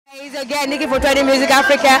It's again Nikki for Trading Music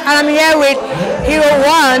Africa, and I'm here with Hero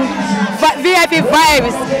One, VIP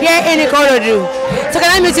Vibes here in Ikorodu. So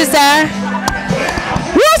can I meet you, sir?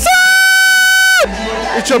 What's up?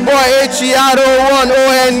 It's your boy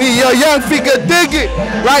HERO1ONE, your young figure, dig it.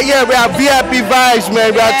 Right here, we have VIP Vibes,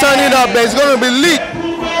 man. We are turning up, man. It's gonna be lit.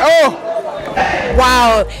 Oh,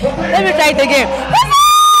 wow. Let me try it again. What's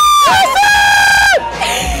up?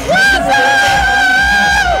 What's up?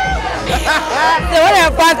 So what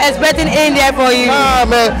are fans expecting in there for you? nah,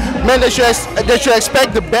 man, they should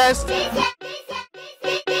expect the best.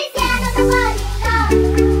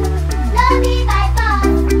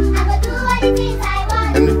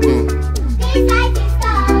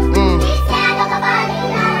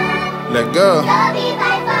 Let go.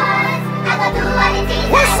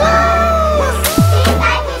 What's up?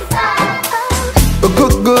 A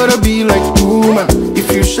good gotta be like woman.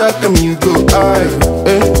 If you shock them, you go high.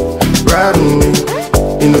 Ride on me.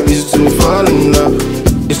 You know, easy to fall in love.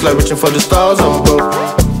 It's like reaching for the stars above.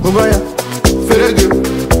 Mubaya, feel good.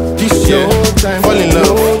 This year, fall in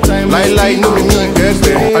love. Like, no be me,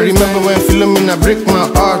 girl. I remember when Philomena break my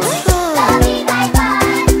heart.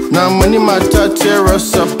 Now money matter, tear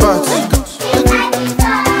us apart.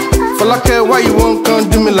 For like, why you won't come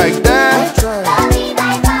do me like that?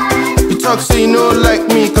 You talk say you know like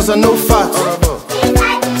me, cause I know fat.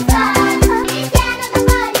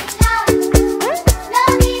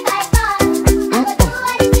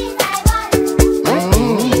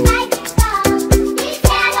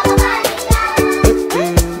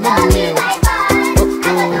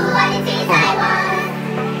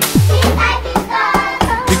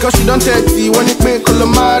 Because you don't 30 when it make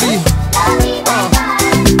calamari.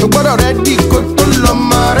 But already go to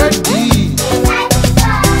Lama ready.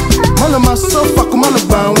 Malama sofa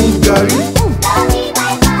kumalaba gari.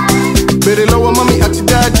 Very low mommy at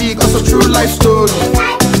daddy, cause a true life story.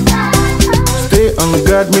 Stay on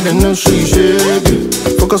guard, me the no show you shake.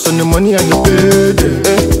 Focus on the money and the payday.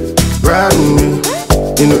 Ride with me,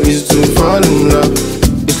 you know easy to fall in love.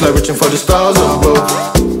 It's like reaching for the stars above.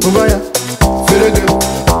 Mubaya, feel it good.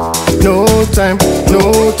 No time,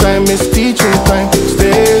 it's teaching time.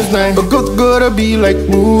 Stays night, but good gotta be like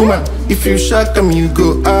woman. If you shock them, you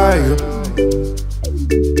go higher.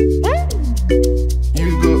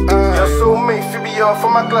 You go higher. Your soulmate, Phoebe, off for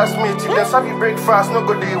my classmates. If they serve you breakfast, no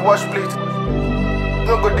go they wash plate.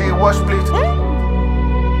 No go they wash plate.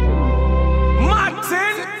 Martin.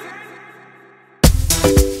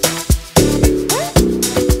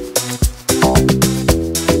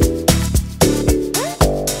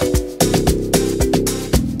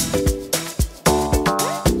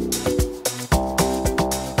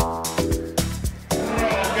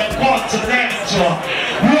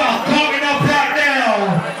 We are coming up right now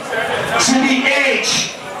to the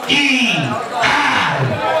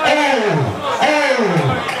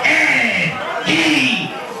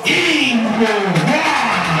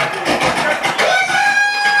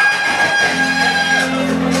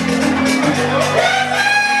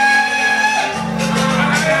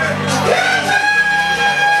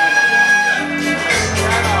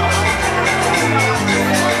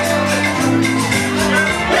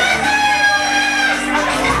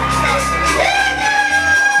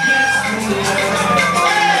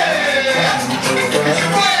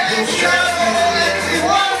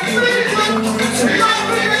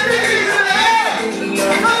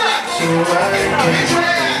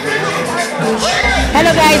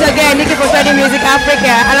Hello guys, again Nikki for Trading Music Africa,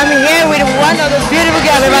 and I'm here with one of the beautiful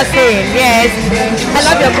girls I've ever seen. Yes, I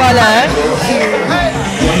love your color.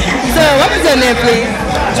 So, what is your name, please?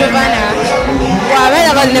 Giovanna. Wow, I heard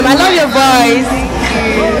about the name. I love your voice.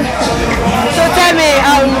 So tell me,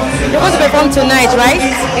 you're going to perform tonight, right?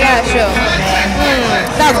 Yeah, sure.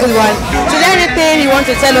 That's a good one. So is there anything you want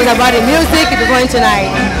to tell us about the music you're performing tonight?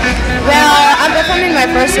 Well, I'm performing my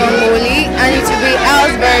first song, Holy, and it will be out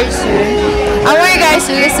very soon. I want you guys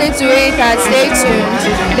to listen to it and stay tuned.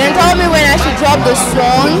 Then tell me when I should drop the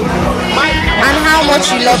song and how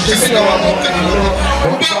much you love the song.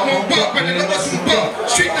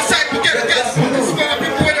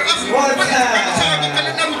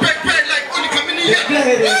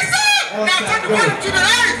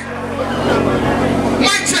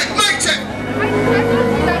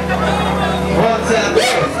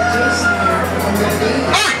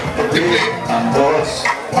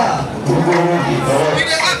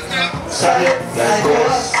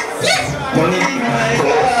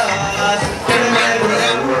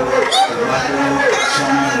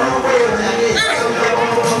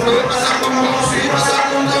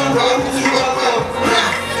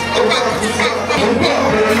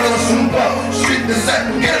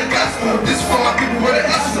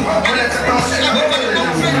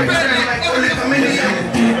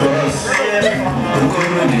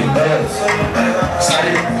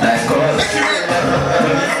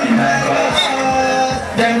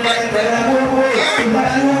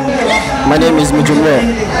 My name is Mujumbe.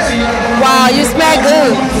 Wow, you smell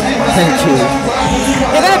good. Thank you.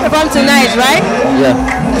 You're gonna perform tonight, right? Yeah.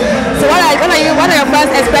 So what are your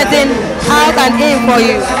fans expecting out and in for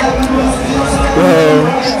you? Well,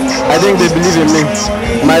 I think they believe in me.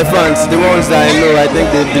 My fans, the ones that I know, I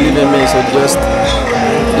think they believe in me. So just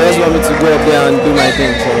want me to go up there and do my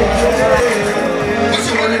thing. So.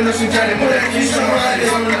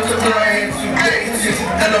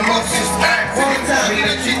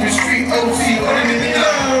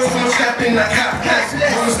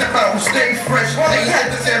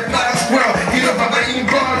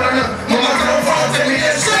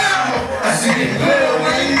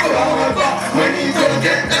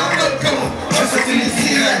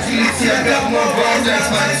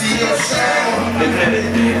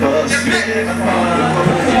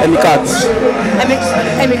 Emicart.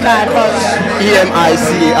 Emicart.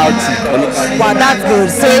 E-M-I-C-A-R-T. Wow, that's good.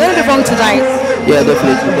 So you're going to perform tonight? Yeah,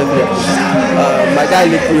 definitely. My guy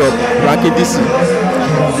linked me up, Ranking DC.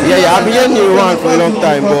 Yeah, I've been hearing you around for a long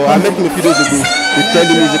time, but I met him a few days ago with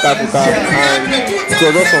Trendy Music Africa, and it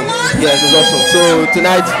was awesome. Yeah, it was awesome. So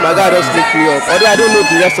tonight, my guy just linked me up. Although I don't know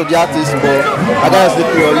the rest of the artists, but my guy just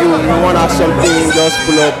linked me up. You want to have something, just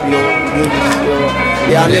pull up,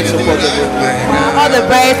 yeah, I'm next support of it. All the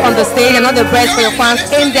best on the stage and all the best for your fans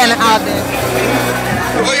in there and out there.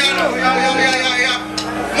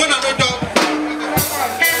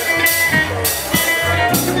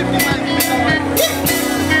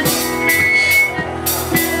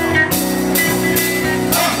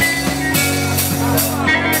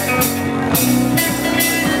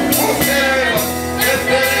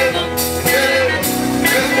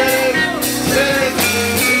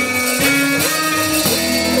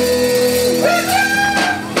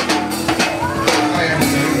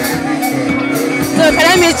 Can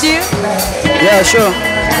I meet you? Yeah, sure.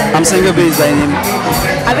 I'm Singer Bass by name.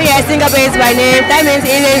 I think you're Singer Bass by name. That means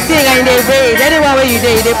in a sing and in a bass. Anyone where you do,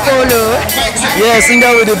 they follow. Yeah,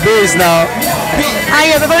 singer with the bass now. And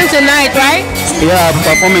you're performing tonight, right? Yeah, I'm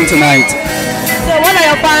performing tonight. So what are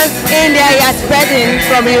your fans in there expecting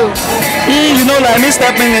from you? Like me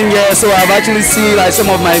stepping in here, so I've actually seen like some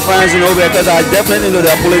of my fans, because I definitely know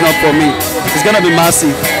they're pulling up for me. It's gonna be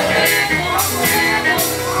massive.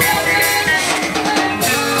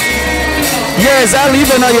 Yes, I'll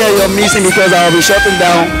even know you're missing because I'll be shutting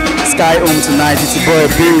down Sky Home tonight. It's a boy,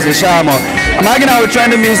 Bills, a Shama. I'm hanging out with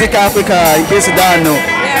Trendy Music Africa, in case you don't know.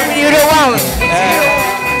 Yeah, you don't want.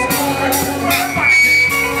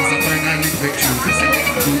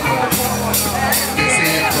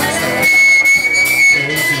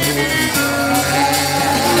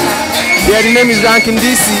 Yeah, the name is Ranking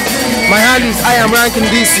DC. My handle is I am Ranking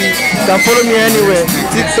DC. You can follow me anywhere.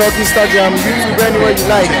 TikTok, Instagram, YouTube, anywhere you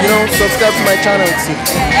like. Subscribe to my channel too.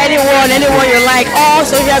 Anyone you like, all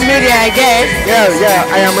social media, I guess.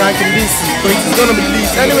 Yeah, I am Ranking DC. So it's gonna be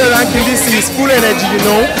lit. Anyway, Ranking DC is full energy,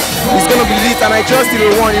 It's gonna be lit, and I trust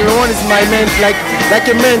One. One is my mentor, like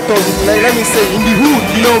a mentor. Let me say, in the hood,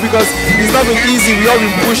 because it's not been easy. We all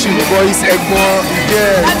been pushing, but it's like more.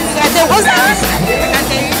 Yeah. What's up? What's up?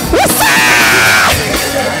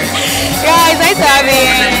 Guys, nice to have you.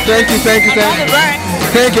 Thank you.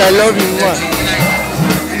 Thank you, I love you, man.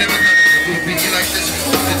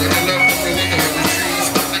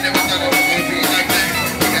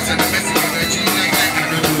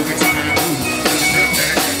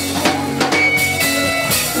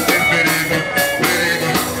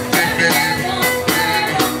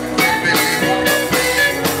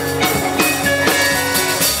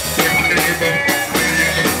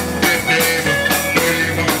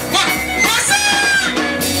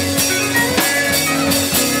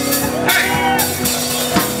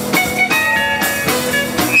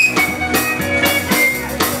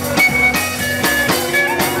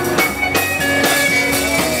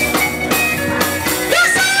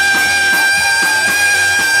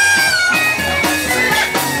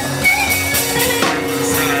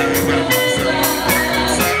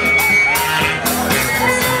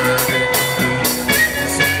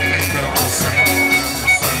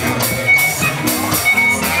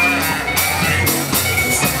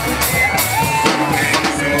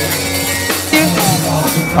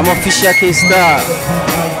 I'm official K-Star.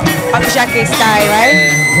 Official K-Star, right?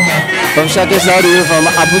 Official K-Star all the way from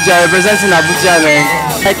Abuja, representing Abuja, man.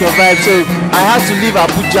 Like your vibe, so I have to leave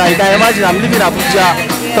Abuja. You can imagine I'm leaving Abuja,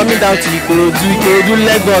 coming down to Ikorodu,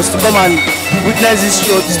 Lagos to come and witness this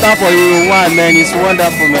show, to stand for one, man. It's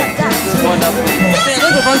wonderful, man. It's wonderful. So you're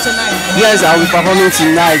going to perform tonight? Yes, I will be performing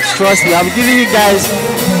tonight. Trust me, I'm giving you guys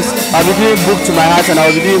I'll be doing Book to My Heart and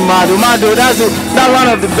I'll be doing Mado. Mado, that's one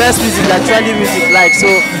of the best music that trendy music like. So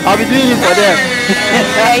I'll be doing it for them.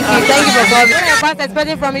 Thank you for coming. What are your fans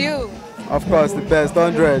expecting from you? Of course, the best,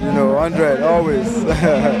 100, 100, always.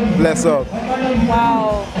 Bless up.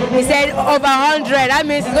 Wow. He said over 100, that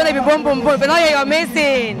means it's going to be boom, boom, boom. If you're not here, you're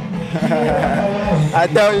missing. I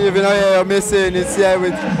tell you, if you're not here, you're missing. It's here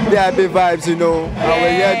with VIP vibes, And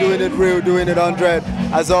we're here doing it real, doing it 100,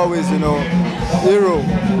 as always, Hero,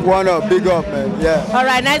 one up, big up, man, yeah. All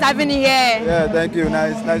right, nice having you here. Yeah, thank you,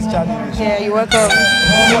 nice chatting with you. Yeah, you're welcome.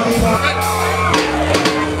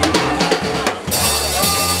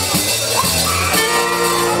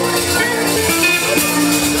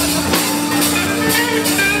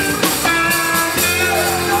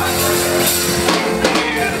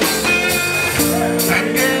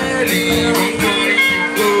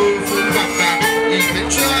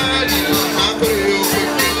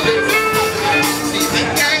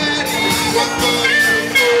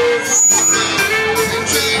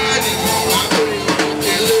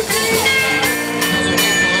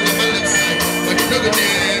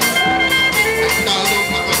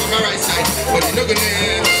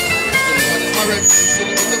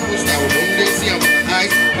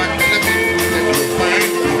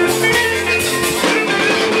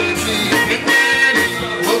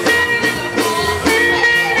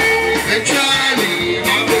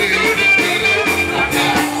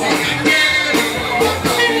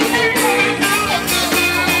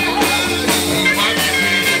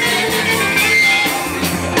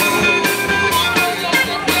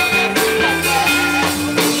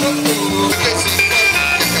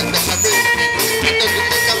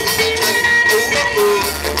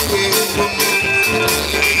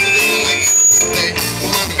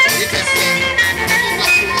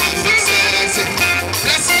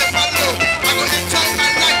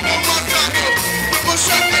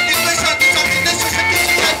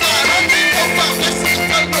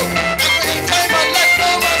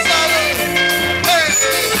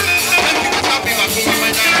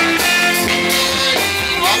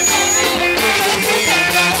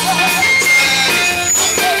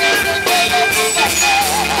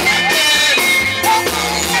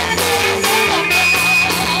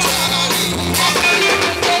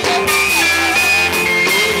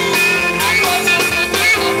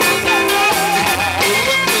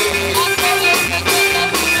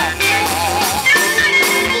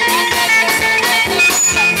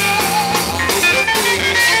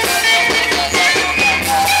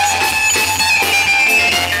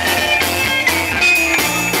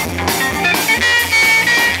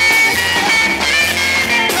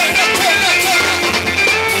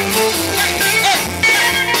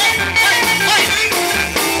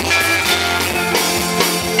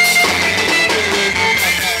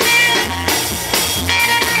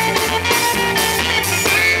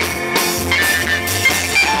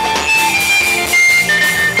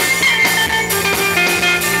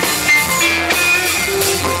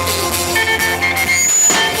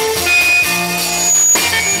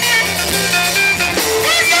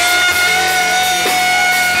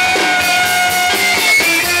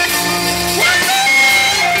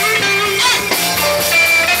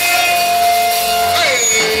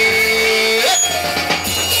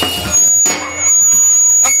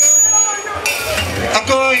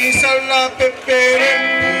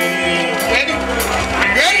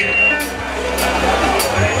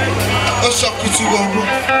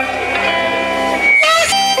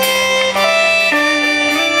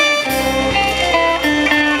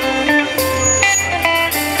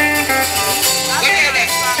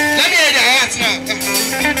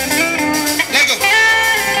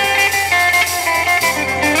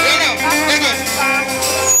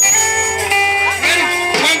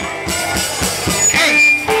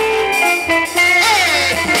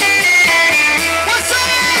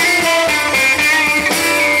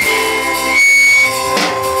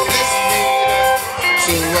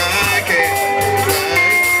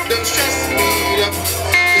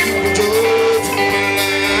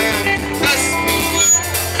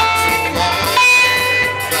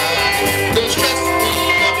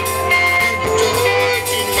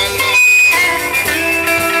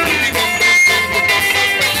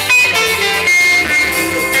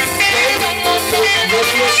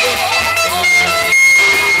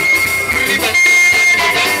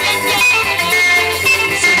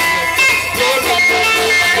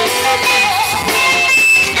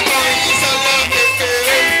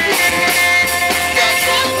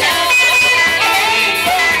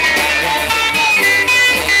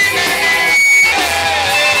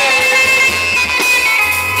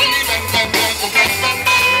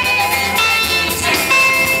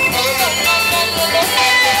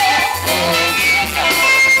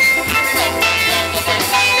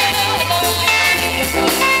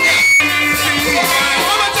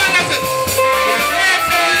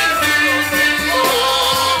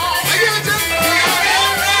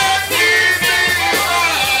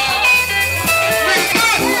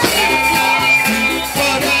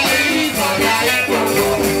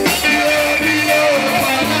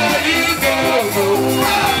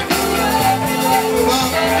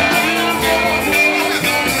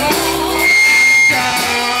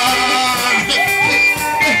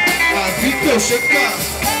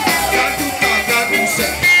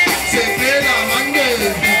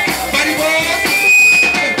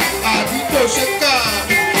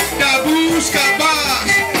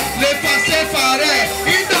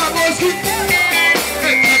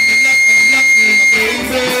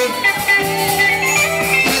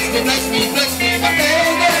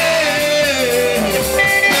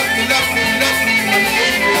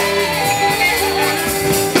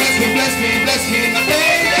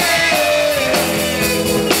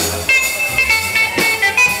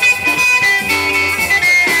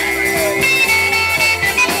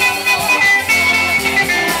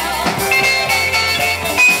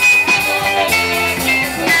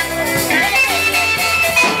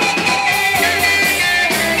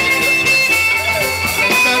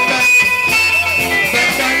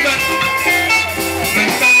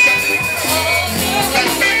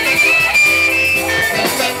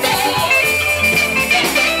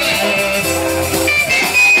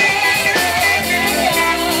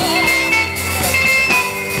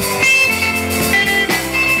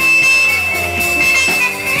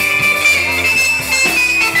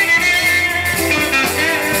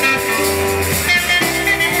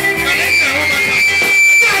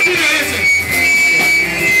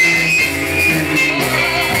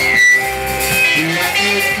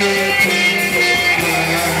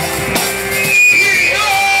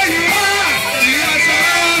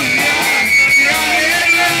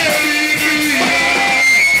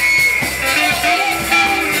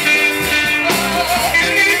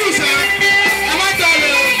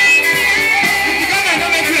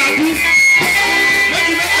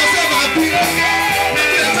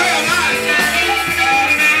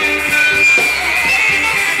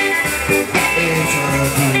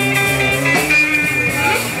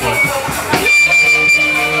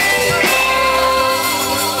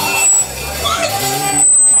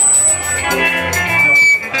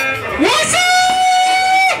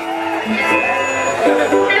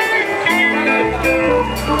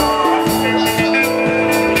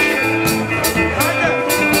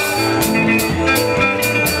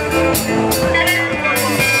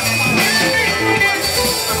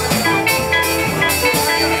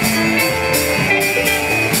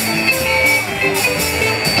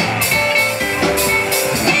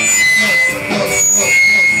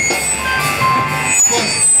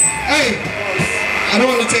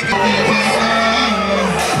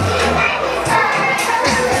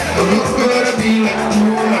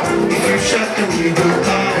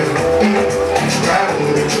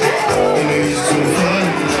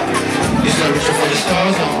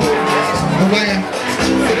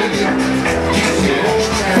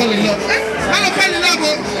 Fall in love. I don't fall in love.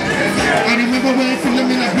 I remember when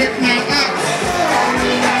Philomena break my heart.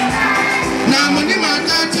 Now money my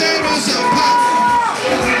dad tear us apart.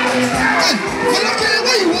 Hey, Philomena,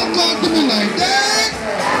 why you walk on to me like that?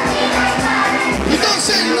 You don't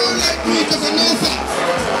say you don't like me because I know fat.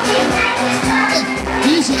 Hey,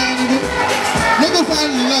 you say I don't never fall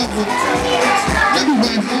in love. Never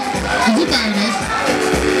wife. Is it bad enough?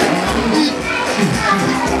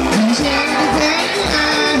 You say I don't fall in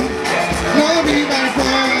love. No, be my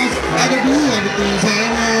fault. I don't do everything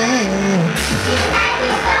I want.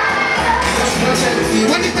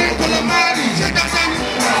 When you think of money, check that out.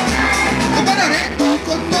 I'm gonna let you go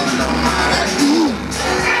to the money.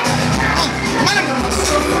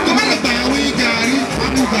 Come on, we got it.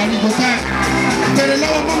 I'm going to go back. But the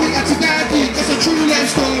love of mommy at the daddy, that's a true life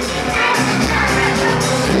story.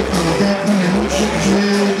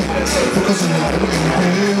 Focus on the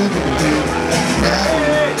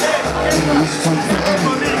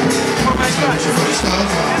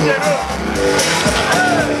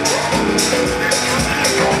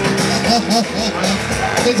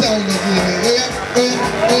it's all good.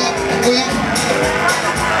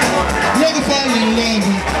 Never fall in love.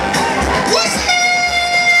 What's up?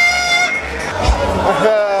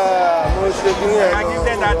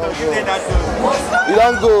 You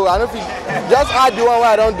don't go. I don't feel. Just add the one where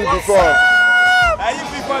I don't do before. Are you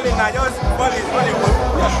people in? I just falling.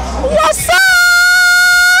 What's up?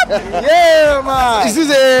 Yeah, man. This is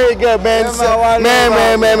a good man.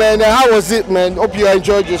 Yeah, man. How was it, man? Hope you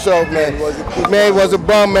enjoyed yourself, man. It was a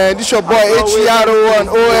bomb, man. This your boy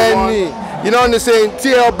HERO1ONE. You know what I'm saying?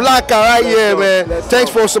 TL Blacker right here, man. Thanks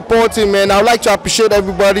for supporting, man. I'd like to appreciate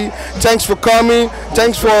everybody. Thanks for coming.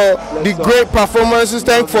 Thanks for the great performances.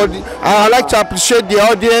 Thanks for the. I'd like to appreciate the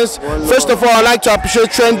audience. First of all, I'd like to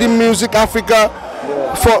appreciate Trending Music Africa.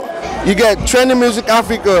 You get Trending Music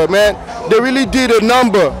Africa, man. They really did a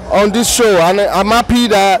number on this show, and I'm happy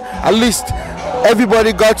that at least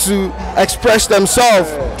everybody got to express themselves.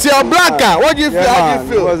 TL Blacker, what do you feel? How do you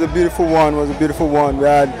feel? It was a beautiful one. We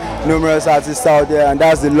had numerous artists out there, and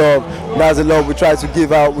that's the love. That's the love we try to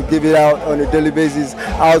give out. We give it out on a daily basis,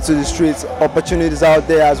 out to the streets. Opportunities out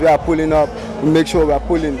there as we are pulling up. We make sure we are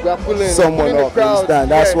pulling someone up. Understand?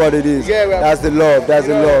 That's what it is. That's the love. That's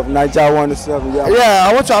the love. Nigeria 107. Yeah,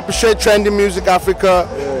 I want to appreciate Trending Music Africa,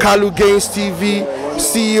 KalugainsTV,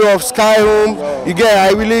 CEO of Sky Home.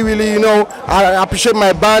 I really, I appreciate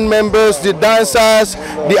my band members, the dancers,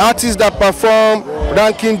 the artists that perform,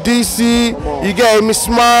 Ranking DC, you get Miss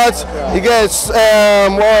Smart, you get a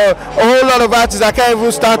whole lot of artists. I can't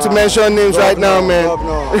even start to mention names right now, man.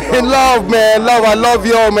 Love, man. I love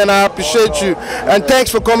you all, man. I appreciate you. And thanks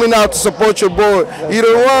for coming out to support your boy. You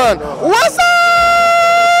the one. What's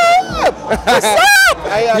up? What's up?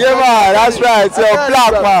 Yeah, man. That's right. It's your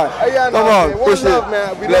black man. Come on, push it.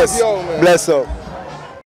 Bless up.